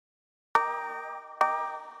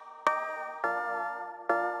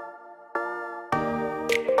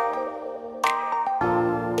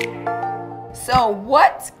So,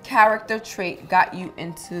 what character trait got you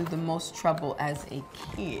into the most trouble as a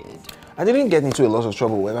kid? I didn't get into a lot of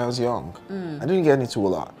trouble when I was young. I didn't get into a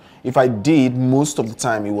lot. If I did, most of the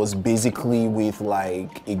time it was basically with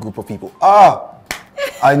like a group of people.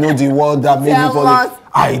 I know the word that made me fall.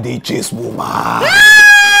 I did chase woman.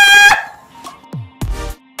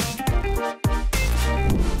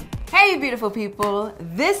 Hey, beautiful people.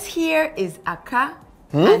 This here is Aka,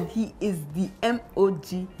 and he is the MOG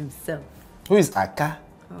himself. Who is Aka?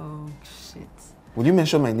 Oh, shit. Would you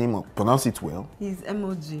mention my name or pronounce it well? He's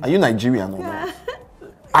MOG. Are you Nigerian or not?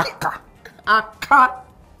 Aka. Aka.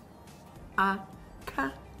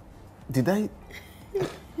 Aka. Did I?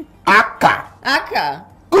 Aka. Aka.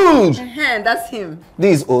 Good. That's him.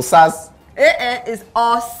 This is Osas. It's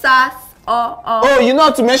Osas. Oh, you know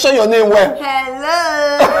how to mention your name well.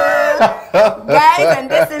 Hello, guys, and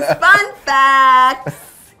this is Fun Facts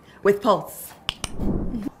with Pulse.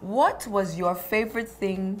 What was your favorite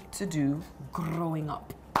thing to do growing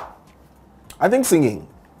up? I think singing.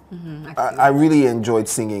 I really enjoyed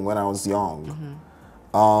singing when I was young.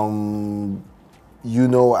 You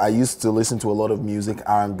know, I used to listen to a lot of music,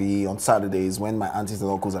 R&B on Saturdays when my aunties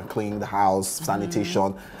and uncles are cleaning the house,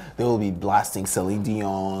 sanitation. They will be blasting Celine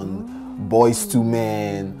Dion, Boys to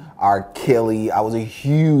Men, R. Kelly. I was a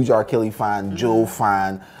huge R. Kelly fan, Joe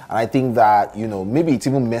fan. And I think that, you know, maybe it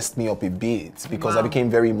even messed me up a bit because I became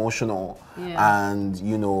very emotional and,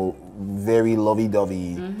 you know, very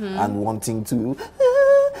lovey-dovey and wanting to...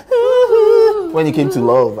 when it came to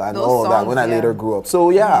love and those all songs, that when I later grew up. So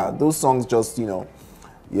yeah, those songs just, you know,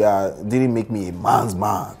 didn't make me a man's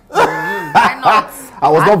man. Why not? I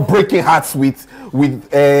was not breaking hearts with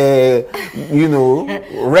you know,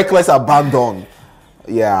 reckless abandon.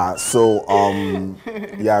 Yeah, so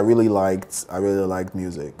yeah, I really liked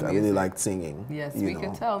music. I really liked singing. Yes, we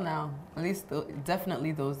can tell now. At least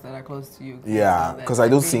definitely those that are close to you. Yeah, because I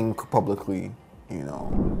don't sing publicly, you know.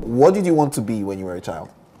 What did you want to be when you were a child?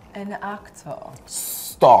 An actor.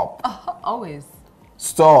 Stop. Always.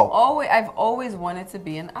 Stop. I've always wanted to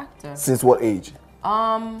be an actor. Since what age?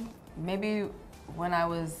 Maybe when I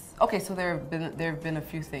was so there have been a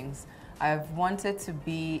few things. I've wanted to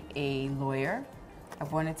be a lawyer.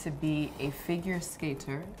 I've wanted to be a figure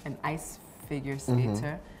skater, an ice figure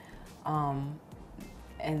skater.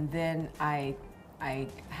 And then I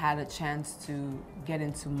had a chance to get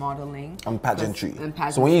into modeling. And pageantry.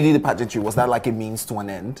 So when you did the pageantry, was that like a means to an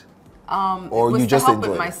end? Or you just enjoyed it?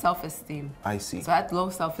 With my self-esteem. I see. So I had low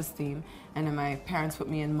self-esteem, and then my parents put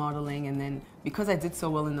me in modeling, and then because I did so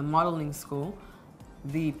well in the modeling school,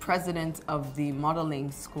 the president of the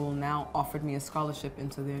modeling school now offered me a scholarship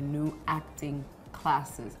into their new acting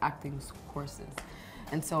classes, acting courses.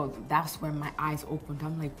 And so that's where my eyes opened.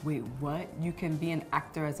 I'm like, wait, what? You can be an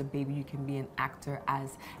actor as a baby. You can be an actor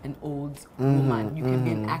as an old woman. You can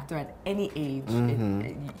be an actor at any age.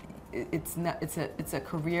 It's a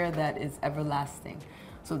career that is everlasting.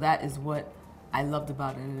 So that is what I loved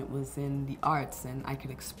about it. And it was in the arts, and I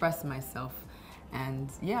could express myself.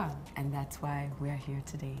 And yeah, and that's why we're here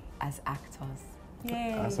today as actors.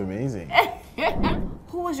 Yay. That's amazing.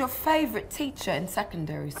 Who was your favorite teacher in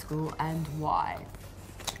secondary school and why?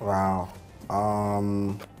 Wow.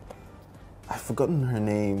 I've forgotten her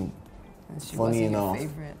name. And she Funny enough. Your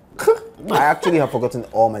favorite. I actually have forgotten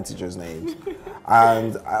all my teachers' names.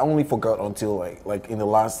 And I only forgot until like in the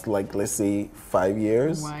last let's say 5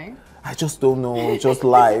 years. Why? I just don't know, just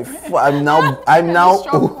life. I'm now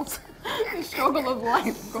old. The struggle of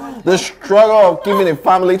life. The struggle of keeping a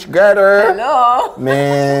family together. Hello.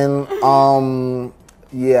 Man,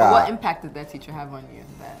 yeah. What impact did that teacher have on you?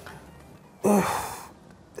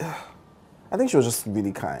 I think she was just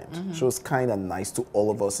really kind. She was kind and nice to all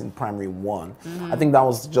of us in primary one. I think that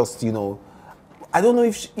was just, you know, I don't know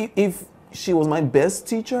if she was my best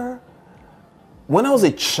teacher. When I was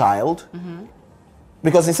a child,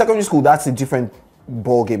 because in secondary school, that's a different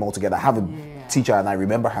ball game altogether. I have a teacher and I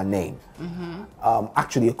remember her name.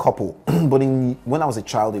 Actually a couple. But when I was a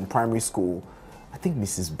child in primary school, I think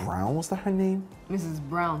Mrs. Brown, was that her name? Mrs.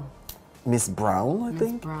 Brown. Miss Brown, I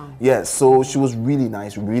think. Miss Brown. Yes, so she was really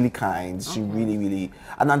nice, really kind. She really,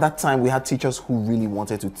 and at that time we had teachers who really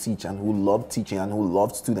wanted to teach and who loved teaching and who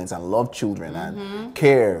loved students and loved children and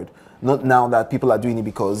cared. Not now that people are doing it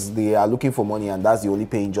because they are looking for money and that's the only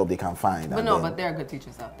paying job they can find. But no, but there are good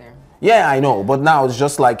teachers out there. Yeah, I know, but now it's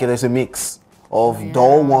just like there's a mix of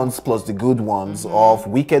dull ones plus the good ones, of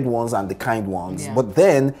wicked ones and the kind ones. But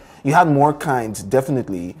then you had more kind,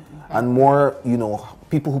 definitely, and more, you know,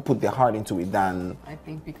 people who put their heart into it than... I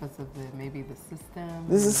think because of maybe the system.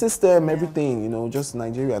 This is the system, everything, you know, just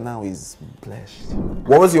Nigeria now is blessed.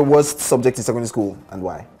 What was your worst subject in secondary school and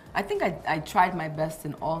why? I think I tried my best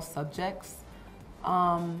in all subjects.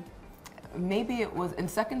 Maybe it was in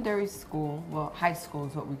secondary school, well, high school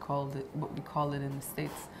is what we call it in the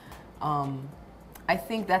States. I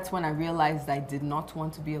think that's when I realized I did not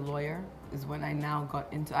want to be a lawyer, is when I now got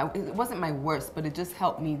into, it wasn't my worst, but it just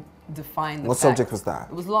helped me define the What subject was that?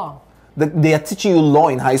 It was law. They are teaching you law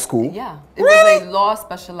in high school? Yeah, it was a law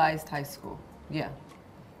specialized high school, yeah.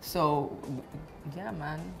 So, yeah,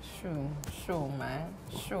 man, sure, man,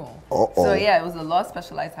 sure. So yeah, it was a law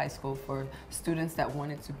specialized high school for students that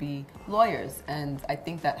wanted to be lawyers, and I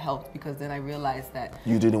think that helped because then I realized that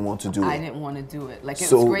you didn't want to do it. I didn't want to do it. Like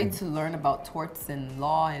it was great to learn about torts and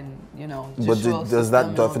law and But does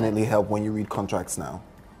that definitely help when you read contracts now?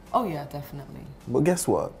 Oh yeah, definitely. But guess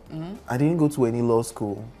what? I didn't go to any law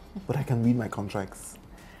school, but I can read my contracts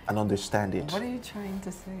and understand it. What are you trying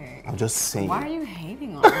to say? I'm just saying. Why are you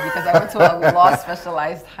hating on me? Because I went to a law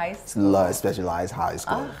specialized high school. Law specialized high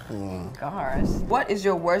school. Gosh. What is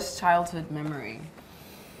your worst childhood memory?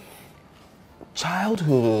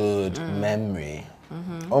 Childhood memory.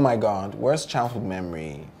 Oh my God, worst childhood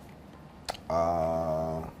memory.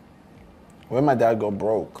 When my dad got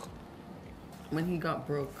broke. When he got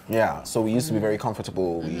broke. Yeah, so we used to be very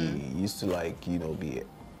comfortable. We used to be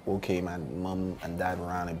okay. My mom and dad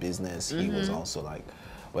ran a business. He was also like,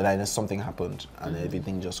 but then something happened and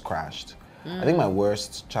everything just crashed. I think my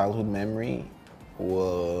worst childhood memory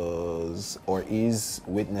was or is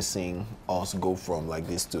witnessing us go from like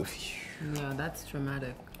this to. Yeah, that's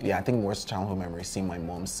traumatic. Yeah, I think worst childhood memory is seeing my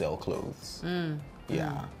mom sell clothes.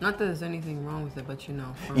 Yeah. Not that there's anything wrong with it, but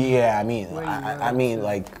yeah, I mean,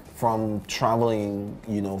 like from traveling,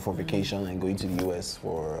 for vacation and going to the US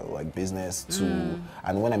for like business to,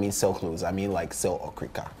 and when I mean sell clothes, I mean like sell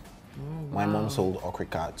okrika. My mom sold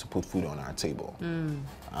okrika to put food on our table,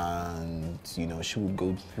 and she would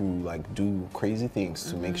go through like do crazy things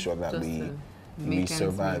to make sure that we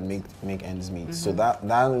survive, make ends meet. So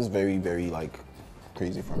that is very, very like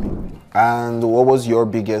crazy for me. And what was your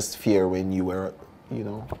biggest fear when you were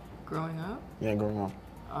growing up? Yeah, growing up.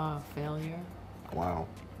 Failure. Wow.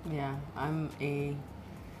 Yeah, I'm a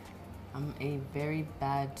very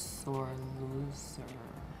bad sore loser.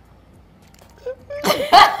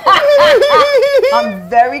 I'm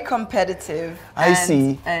very competitive. I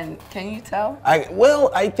see. And can you tell?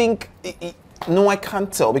 I think no, I can't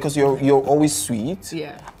tell because you're always sweet.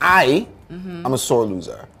 Yeah. I'm a sore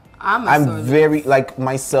loser. I'm very like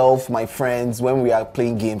myself, my friends. When we are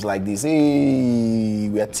playing games like this, hey,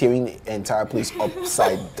 we are tearing the entire place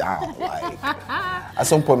upside down. Like at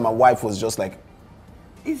some point, my wife was just like,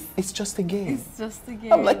 "It's just a game. It's just a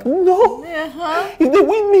game." I'm like, "No. If they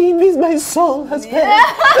win me, it means my soul has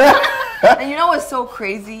passed." And you know what's so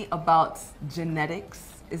crazy about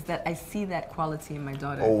genetics is that I see that quality in my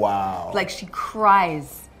daughter. Oh wow! Like she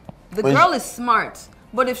cries. The girl is smart,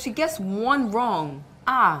 but if she gets one wrong.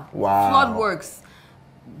 Wow. Flood works,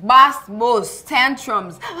 boss,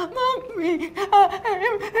 tantrums.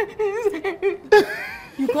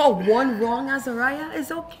 You got one wrong, Azariah?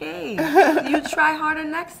 It's okay. You try harder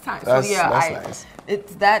next time. That's nice.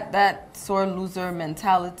 It's that sore loser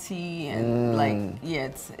mentality and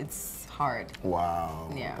it's hard. Wow.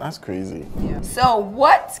 Yeah. That's crazy. Yeah. So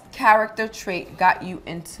what character trait got you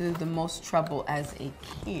into the most trouble as a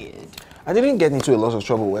kid? I didn't get into a lot of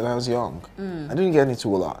trouble when I was young. I didn't get into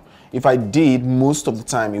a lot. If I did, most of the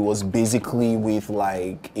time it was basically with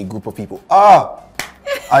like a group of people.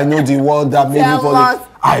 I know the one that made me fall in.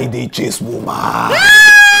 I did chase woman.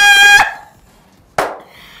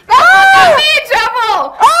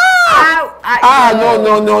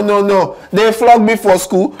 No. They flogged me for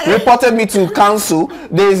school, reported me to council.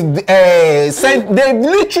 They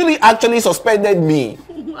literally actually suspended me.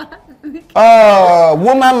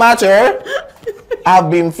 Woman matter. I've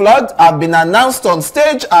been flogged. I've been announced on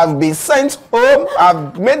stage. I've been sent home.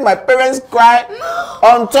 I've made my parents cry.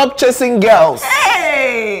 On top chasing girls.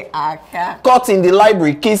 Hey, caught in the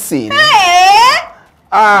library kissing. Hey,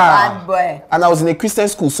 bad boy. And I was in a Christian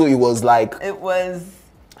school, so it was like. It was.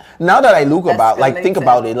 Now that I think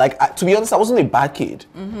about it, like to be honest, I wasn't a bad kid.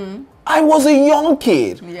 I was a young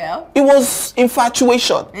kid. Yeah. It was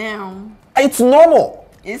infatuation. Yeah. It's normal.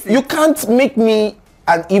 Is it? You can't make me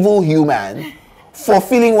an evil human for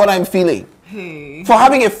feeling what I'm feeling. Hey. For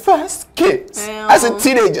having a first kiss as a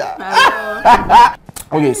teenager.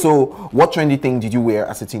 Okay, so what trendy thing did you wear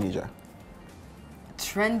as a teenager?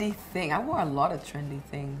 Trendy thing? I wore a lot of trendy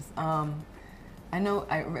things. I know.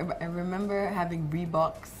 I remember having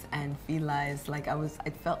Reeboks and Felines. Like I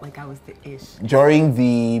felt like I was the ish. During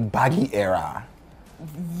the baggy era.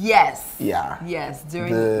 Yes. Yeah. Yes.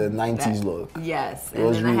 During the 90s look. Yes.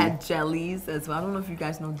 And then I had jellies as well. I don't know if you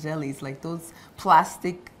guys know jellies, like those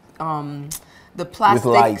plastic, the plastic. With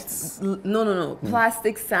lights. No.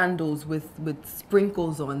 Plastic sandals with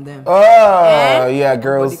sprinkles on them. Oh, yeah,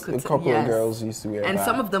 girls. A couple of girls used to wear that. And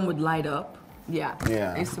some of them would light up. Yeah.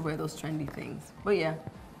 Yeah. I used to wear those trendy things. But yeah,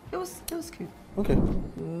 it was cute. Okay.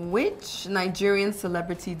 Which Nigerian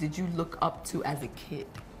celebrity did you look up to as a kid?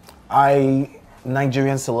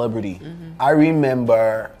 Nigerian celebrity. I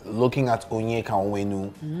remember looking at Onyeka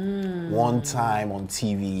Onwenu one time on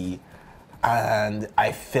TV, and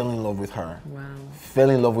I fell in love with her. Wow. Fell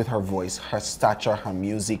in love with her voice, her stature, her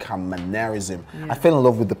music, her mannerism. I fell in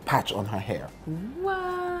love with the patch on her hair.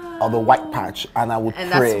 Wow. Or the white patch, and I would pray.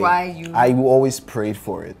 That's why you... I always prayed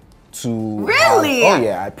for it. Really? Oh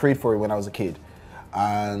yeah, I prayed for it when I was a kid.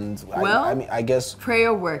 And well, I mean, I guess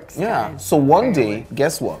prayer works. Yeah. Guys. So one day,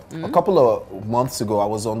 guess what? A couple of months ago, I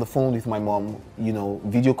was on the phone with my mom,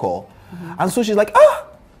 video call, and so she's like, "Ah,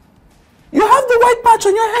 you have the white patch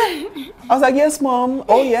on your head." I was like, "Yes, mom."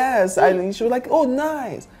 "Oh yes." And she was like, "Oh,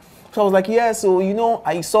 nice." So I was like, "Yeah." So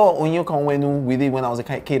I saw Onyeka Onwenu with it when I was a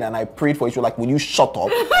kid, and I prayed for it. She was like, "Will you shut up?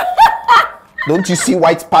 Don't you see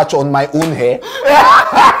white patch on my own hair?"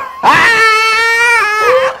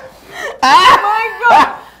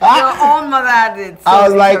 Your own mother had it. So I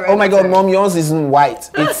was like, "Oh my God, mom, yours isn't white.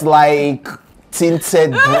 It's like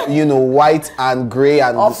tinted, white and gray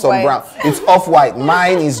and some brown. It's off-white.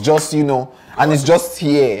 Mine is just, and it's just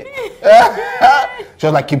here." She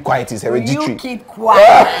was like, "Keep quiet, it's hereditary." You keep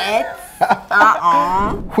quiet.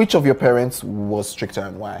 Which of your parents was stricter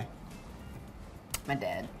and why? My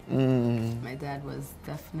dad. My dad was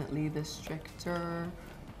definitely the stricter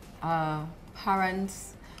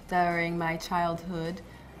parents during my childhood.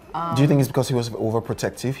 Do you think it's because he was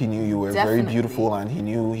overprotective? He knew you were Definitely. very beautiful and he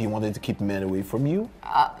knew he wanted to keep men away from you?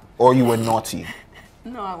 Or you were naughty?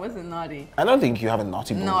 No, I wasn't naughty. I don't think you have a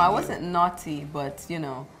naughty bone. No, I wasn't naughty, but you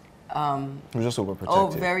were just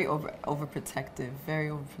overprotective. very overprotective, very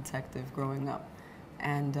overprotective growing up.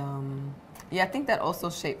 And yeah, I think that also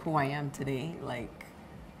shaped who I am today. Like,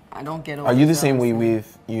 I don't get over. Are you the same way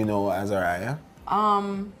with, Azariah?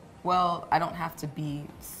 Well, I don't have to be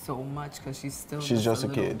so much because she's just a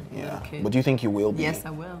kid, little kid. But do you think you will be? Yes,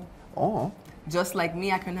 I will. Oh. Just like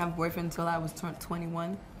me, I couldn't have a boyfriend until I was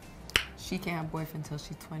 21. She can't have a boyfriend until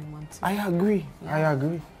she's 21 too. I agree. Yeah. I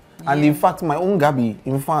agree. And in fact, my own Gabby,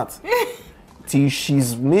 till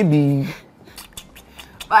she's maybe...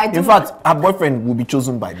 In fact, her boyfriend will be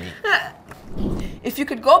chosen by me. If you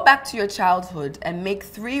could go back to your childhood and make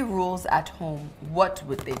 3 rules at home, what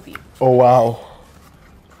would they be? Oh, wow.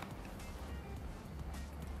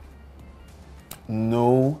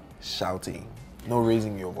 No shouting. No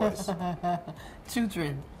raising your voice.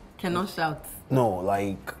 Children cannot shout. No,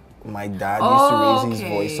 like my dad used to raise his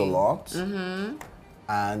voice a lot.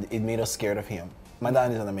 And it made us scared of him. My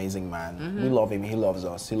dad is an amazing man. We love him. He loves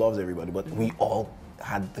us. He loves everybody. But we all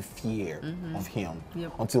had the fear of him.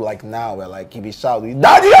 Yep. Until like now, we're like, if he shouts,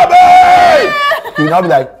 "Daddy, Abe!" He'll now be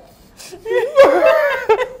like,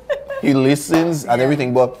 he listens and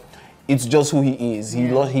everything. But it's just who he is.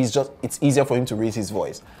 It's easier for him to raise his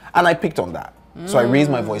voice. And I picked on that. So I raised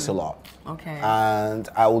my voice a lot. Okay. And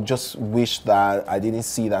I would just wish that I didn't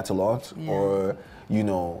see that a lot. Or,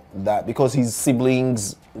 that because his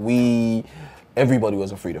siblings, everybody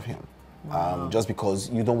was afraid of him. Wow. Just because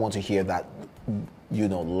you don't want to hear that,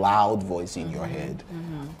 loud voice in your head.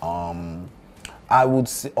 I would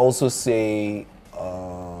also say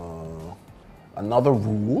another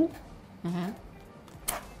rule.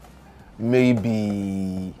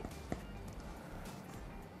 Maybe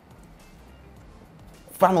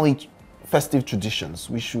family festive traditions.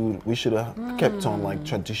 We should have kept on like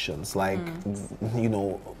traditions. Like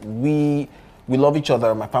we love each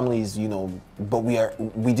other. My family is but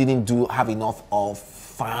we didn't have enough of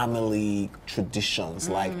family traditions.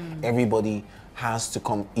 Like everybody has to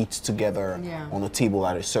come eat together on a table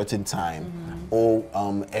at a certain time. Or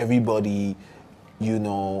everybody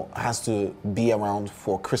has to be around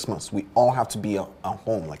for Christmas. We all have to be at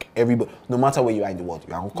home. Like everybody, no matter where you are in the world,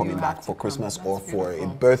 you are all coming back for Christmas or for a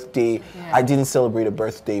birthday. I didn't celebrate a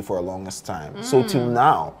birthday for the longest time. So till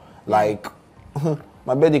now, like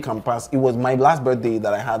my birthday can pass. It was my last birthday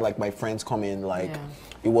that I had like my friends come in. Like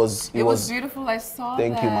it was beautiful. I saw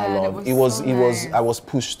Thank that. you, my love. It was I was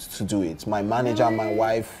pushed to do it. My manager and my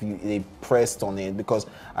wife, they pressed on it because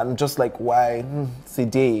I'm just like, why? It's a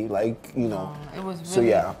day, like It was really, so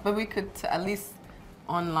yeah. But we could at least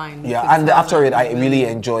online. Yeah, and after it, I really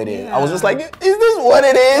enjoyed it. I was just like, is this what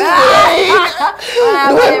it is?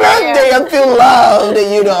 My birthday, I feel loved,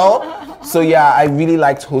 you know? So yeah, I really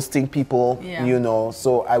liked hosting people, you know?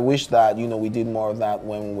 So I wish that, you know, we did more of that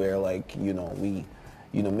when we were like, you know, we,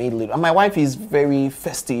 you know, made a little. And my wife is very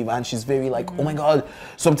festive and she's very like, oh my God,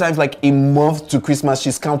 sometimes like a month to Christmas,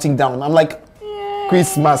 she's counting down. I'm like,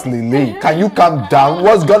 Christmas, Lily, can you calm down?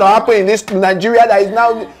 What's gonna happen in this Nigeria that is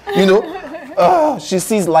now, you know? She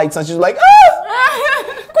sees lights and she's like,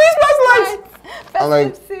 Christmas lights! I'm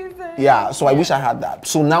like, yeah, so I wish I had that.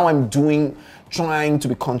 So now I'm trying to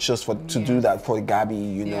be conscious to do that for Gabby,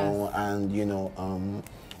 you know, and, you know,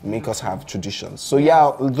 make us have traditions. So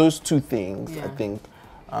yeah, those two things, I think,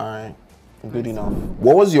 are good enough.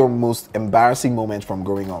 What was your most embarrassing moment from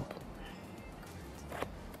growing up?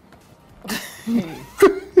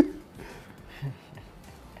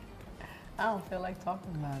 I don't feel like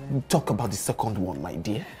talking about it. Talk about the second one, my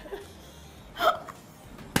dear.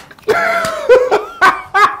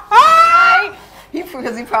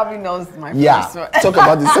 Because he probably knows my first one. Talk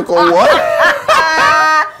about the second one.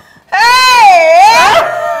 Hey!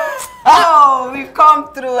 Oh, we've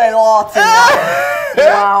come through a lot.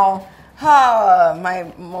 Wow.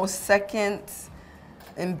 My most second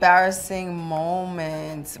embarrassing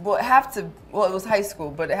moment. Well, it was high school,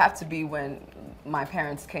 but it had to be when my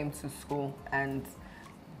parents came to school and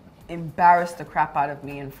embarrassed the crap out of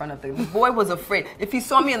me in front of the boy was afraid. If he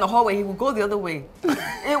saw me in the hallway, he would go the other way.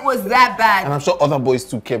 It was that bad. And I'm sure other boys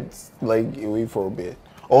too kept like away for a bit.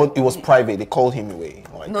 Or it was private, they called him away.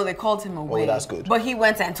 Like, no, they called him away. Oh, that's good. But he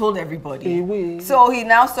went and told everybody. Away. So he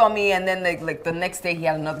now saw me, and then like the next day he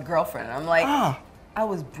had another girlfriend. I'm like, I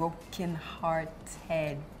was broken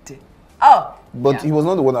hearted. Oh. But he was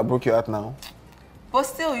not the one that broke your heart now. But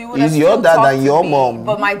still, you would have still your dad talked and to your me. mom.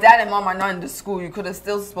 But my dad and mom are not in the school. You could have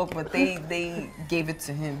still spoke, but they gave it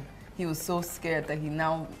to him. He was so scared that he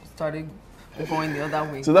now started going the other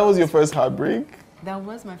way. So that was your first heartbreak? That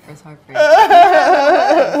was my first heartbreak.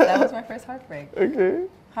 That was my first heartbreak. Okay.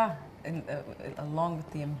 Along with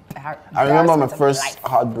the embarrassment. I remember my first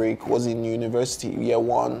heartbreak was in university, year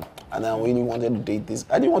 1, and I really wanted to date this.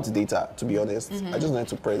 I didn't want to date her, to be honest. I just wanted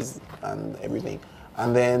to press and everything.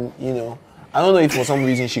 And then, you know, I don't know if for some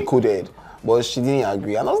reason she coded, but she didn't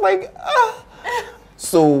agree. And I was like,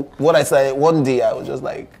 So what I said, one day I was just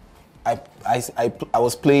like, I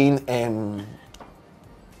was playing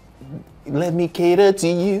Let Me Cater to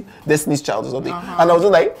You, Destiny's Child or something. And I was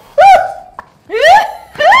just like,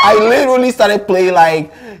 I literally started playing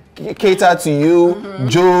like Cater to You,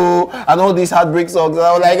 Joe, and all these heartbreak songs. And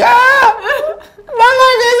I was like,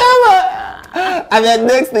 Mama, and then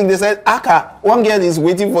next thing they said, Aka, one girl is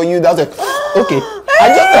waiting for you. That was like, okay.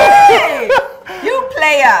 You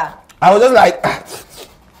player. I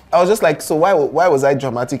was just like, so why was I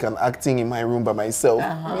dramatic and acting in my room by myself,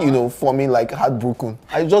 you know, forming like heartbroken?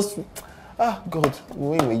 I just, God,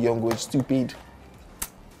 when we were young, we were stupid.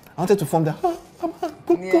 I wanted to form that,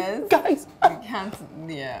 guys. You can't,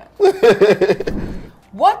 yeah.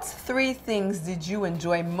 What 3 things did you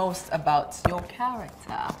enjoy most about your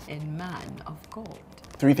character in Man of God?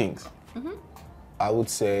 3 things. I would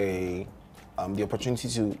say the opportunity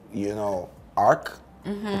to, you know, arc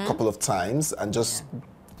a couple of times and just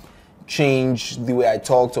change the way I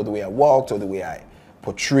talked or the way I walked or the way I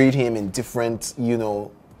portrayed him in different, you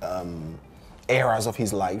know, eras of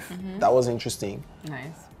his life. That was interesting.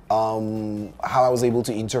 Nice. How I was able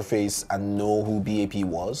to interface and know who BAP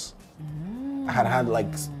was. I had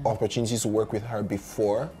like opportunities to work with her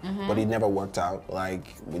before, but it never worked out.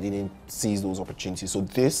 Like, we didn't seize those opportunities. So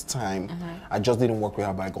this time, I just didn't work with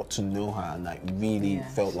her, but I got to know her, and I really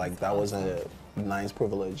felt like that was a nice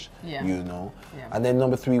privilege, you know. And then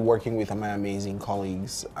number 3, working with my amazing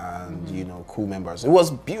colleagues and, you know, crew members. It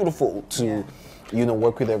was beautiful to, you know,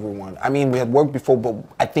 work with everyone. I mean, we had worked before, but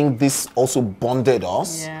I think this also bonded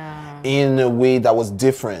us in a way that was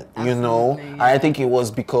different, you know. I think it was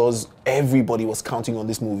because everybody was counting on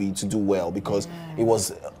this movie to do well, because it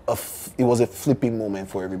was a flipping moment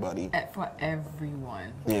for everybody. For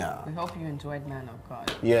everyone. Yeah. We hope you enjoyed Man of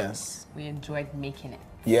God. Yes. We enjoyed making it.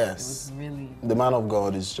 Yes. It was really... The Man of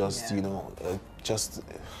God is just, you know,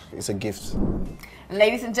 it's a gift.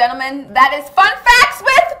 Ladies and gentlemen, that is Fun Facts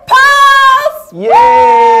with Pulse! Yay!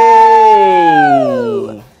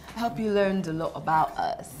 I hope you learned a lot about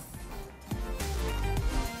us.